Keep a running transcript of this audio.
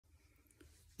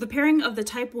The pairing of the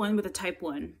type 1 with a type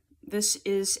 1. This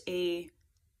is a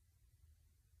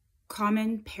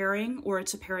common pairing, or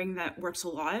it's a pairing that works a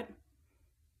lot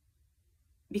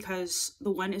because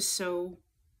the 1 is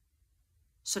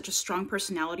such a strong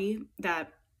personality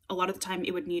that a lot of the time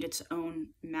it would need its own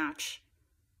match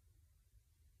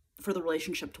for the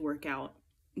relationship to work out.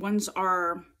 1s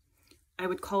are, I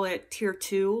would call it tier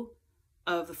 2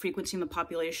 of the frequency in the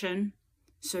population.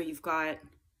 So you've got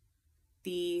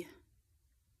the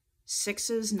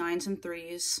 6s, 9s, and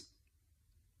 3s.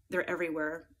 They're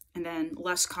everywhere. And then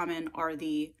less common are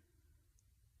the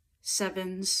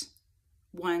 7s,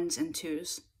 1s, and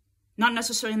 2s. Not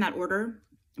necessarily in that order,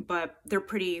 but they're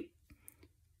pretty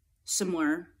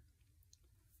similar.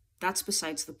 That's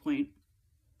besides the point.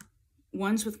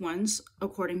 1s with 1s,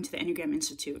 according to the Enneagram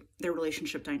Institute, their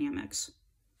relationship dynamics.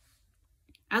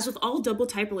 As with all double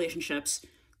type relationships,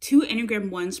 2 Enneagram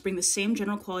 1s bring the same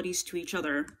general qualities to each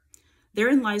other.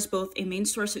 Therein lies both a main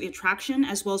source of the attraction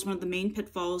as well as one of the main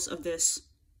pitfalls of this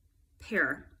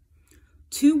pair.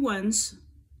 2 1s,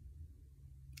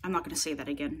 I'm not going to say that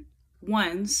again,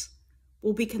 1s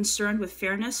will be concerned with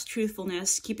fairness,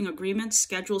 truthfulness, keeping agreements,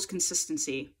 schedules,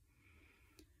 consistency,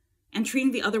 and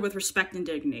treating the other with respect and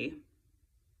dignity.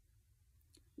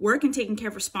 Work and taking care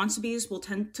of responsibilities will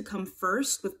tend to come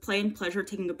first, with play and pleasure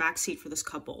taking a backseat for this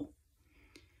couple.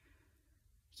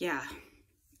 Yeah.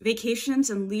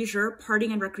 Vacations and leisure,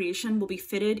 partying and recreation will be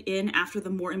fitted in after the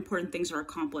more important things are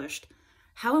accomplished.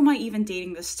 How am I even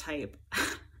dating this type?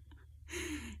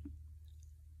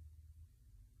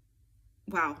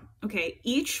 Wow. Okay.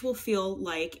 Each will feel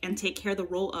like and take care of the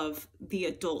role of the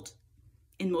adult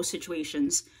in most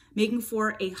situations, making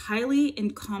for a highly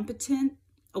competent,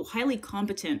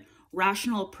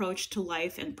 rational approach to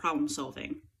life and problem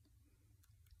solving.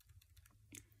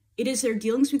 It is their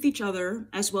dealings with each other,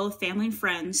 as well as family and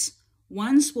friends.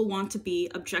 1s will want to be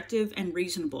objective and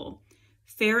reasonable,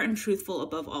 fair and truthful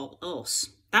above all else.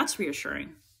 That's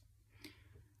reassuring.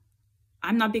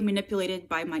 I'm not being manipulated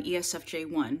by my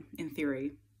ESFJ1, in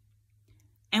theory,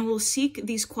 and will seek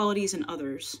these qualities in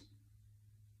others.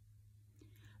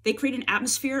 They create an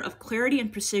atmosphere of clarity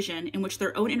and precision in which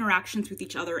their own interactions with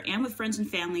each other and with friends and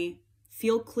family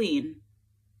feel clean.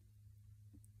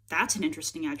 That's an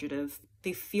interesting adjective.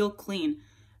 They feel clean,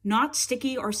 not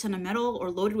sticky or sentimental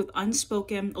or loaded with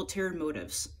unspoken ulterior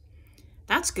motives.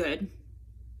 That's good.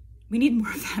 We need more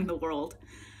of that in the world.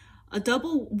 A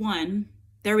double 1,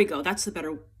 there we go, that's the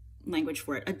better language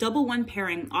for it. A double 1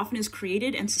 pairing often is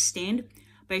created and sustained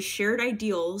by shared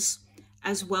ideals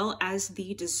as well as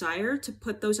the desire to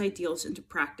put those ideals into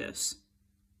practice.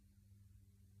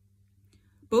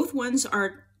 Both 1s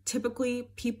are typically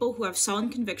people who have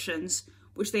solid convictions,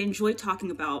 which they enjoy talking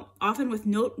about, often with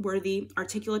noteworthy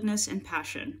articulateness and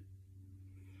passion.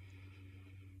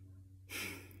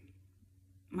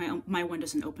 My 1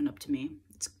 doesn't open up to me.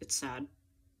 It's sad.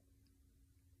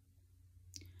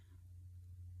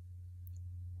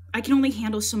 I can only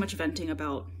handle so much venting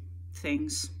about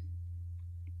things.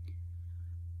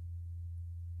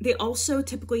 They also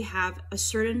typically have a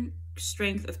certain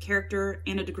strength of character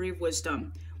and a degree of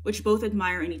wisdom, which both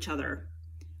admire in each other.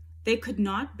 They could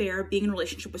not bear being in a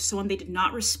relationship with someone they did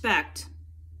not respect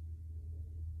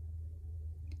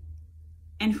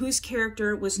and whose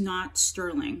character was not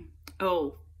sterling.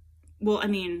 Oh, well, I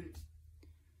mean,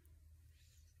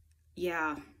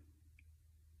 yeah.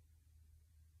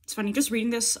 It's funny, just reading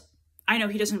this, I know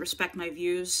he doesn't respect my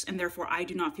views, and therefore I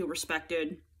do not feel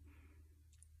respected.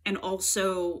 And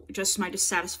also, just my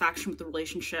dissatisfaction with the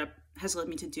relationship has led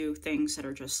me to do things that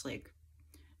are just, like,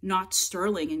 not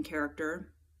sterling in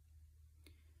character.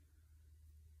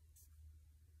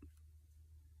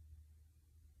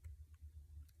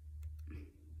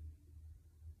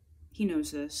 He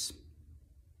knows this.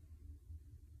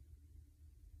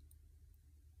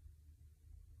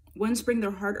 1s bring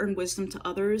their hard-earned wisdom to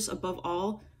others above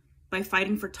all by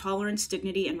fighting for tolerance,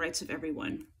 dignity, and rights of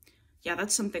everyone. Yeah,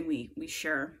 that's something we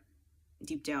share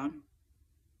deep down.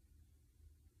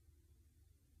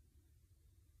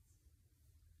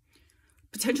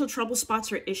 Potential trouble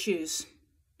spots or issues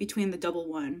between the double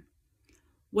 1.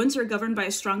 1s are governed by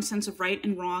a strong sense of right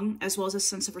and wrong, as well as a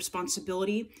sense of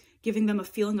responsibility, giving them a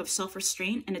feeling of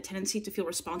self-restraint and a tendency to feel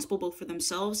responsible both for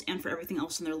themselves and for everything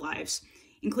else in their lives,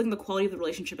 including the quality of the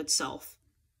relationship itself.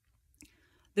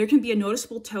 There can be a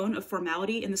noticeable tone of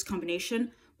formality in this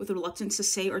combination, with a reluctance to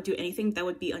say or do anything that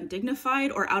would be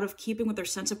undignified or out of keeping with their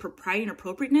sense of propriety and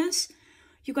appropriateness.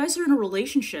 You guys are in a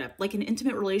relationship, like an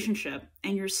intimate relationship,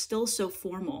 and you're still so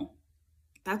formal.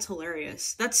 That's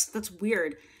hilarious. That's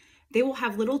weird. They will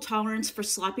have little tolerance for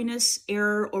sloppiness,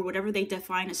 error, or whatever they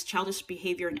define as childish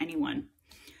behavior in anyone.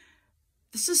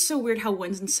 This is so weird how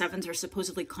 1s and 7s are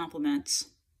supposedly complements.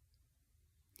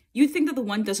 You'd think that the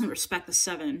 1 doesn't respect the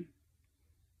 7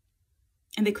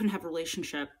 and they couldn't have a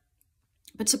relationship.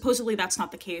 But supposedly that's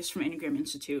not the case from Enneagram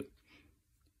Institute.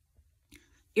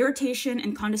 Irritation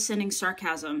and condescending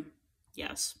sarcasm,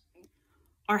 yes,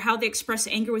 are how they express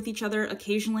anger with each other,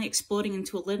 occasionally exploding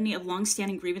into a litany of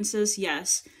long-standing grievances,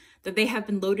 yes, that they have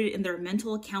been loaded in their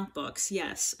mental account books,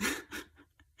 yes.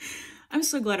 I'm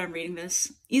so glad I'm reading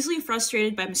this. Easily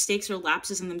frustrated by mistakes or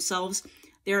lapses in themselves,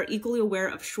 they are equally aware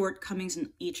of shortcomings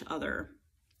in each other.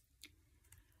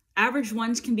 Average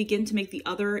 1s can begin to make the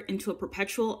other into a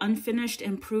perpetual unfinished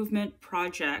improvement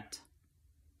project,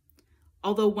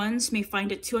 although 1s may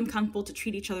find it too uncomfortable to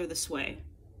treat each other this way.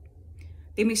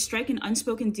 They may strike an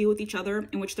unspoken deal with each other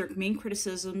in which their main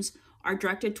criticisms are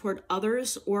directed toward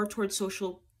others or toward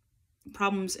social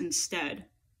problems instead.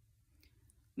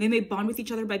 They may bond with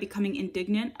each other by becoming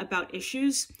indignant about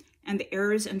issues and the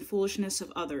errors and foolishness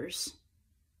of others.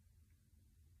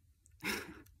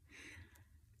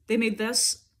 They may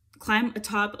thus climb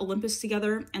atop Olympus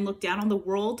together and look down on the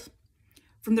world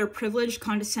from their privileged,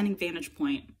 condescending vantage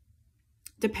point.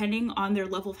 Depending on their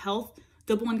level of health,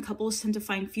 double and couples tend to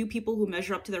find few people who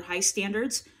measure up to their high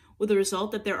standards, with the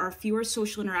result that there are fewer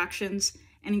social interactions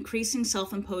and increasing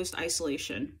self-imposed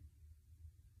isolation.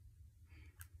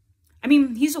 I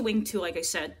mean, he's a wing too, like I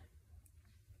said,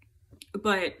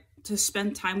 but to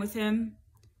spend time with him,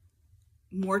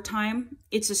 more time,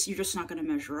 it's just, you're just not going to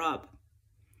measure up.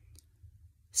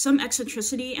 Some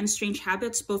eccentricity and strange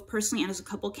habits, both personally and as a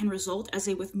couple, can result as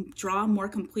they withdraw more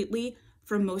completely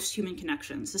from most human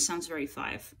connections. This sounds very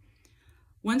 5.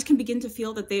 1s can begin to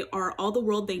feel that they are all the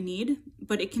world they need,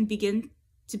 but it can begin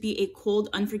to be a cold,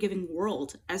 unforgiving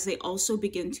world as they also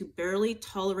begin to barely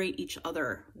tolerate each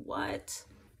other. What?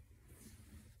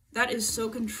 That is so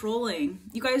controlling.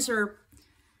 You guys are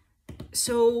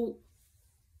so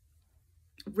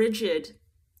rigid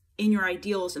in your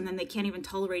ideals, and then they can't even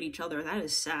tolerate each other. That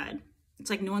is sad.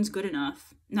 It's like no one's good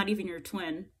enough, not even your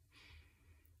twin.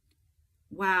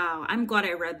 Wow, I'm glad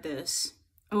I read this.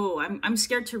 Oh, I'm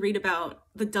scared to read about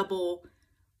the double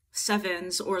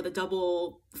 7s or the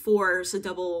double 4s, the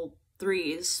double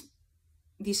 3s,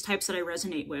 these types that I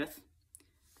resonate with.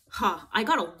 I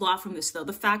got a lot from this though.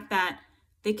 The fact that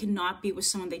they cannot be with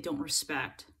someone they don't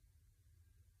respect.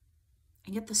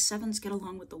 And yet the 7s get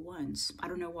along with the 1s. I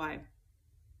don't know why.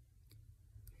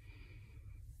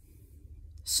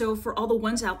 So for all the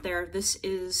 1s out there, this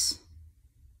is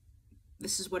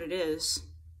what it is.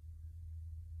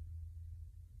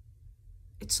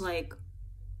 It's like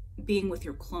being with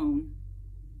your clone.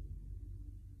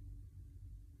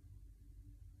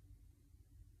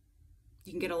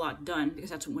 You can get a lot done because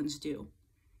that's what 1s do.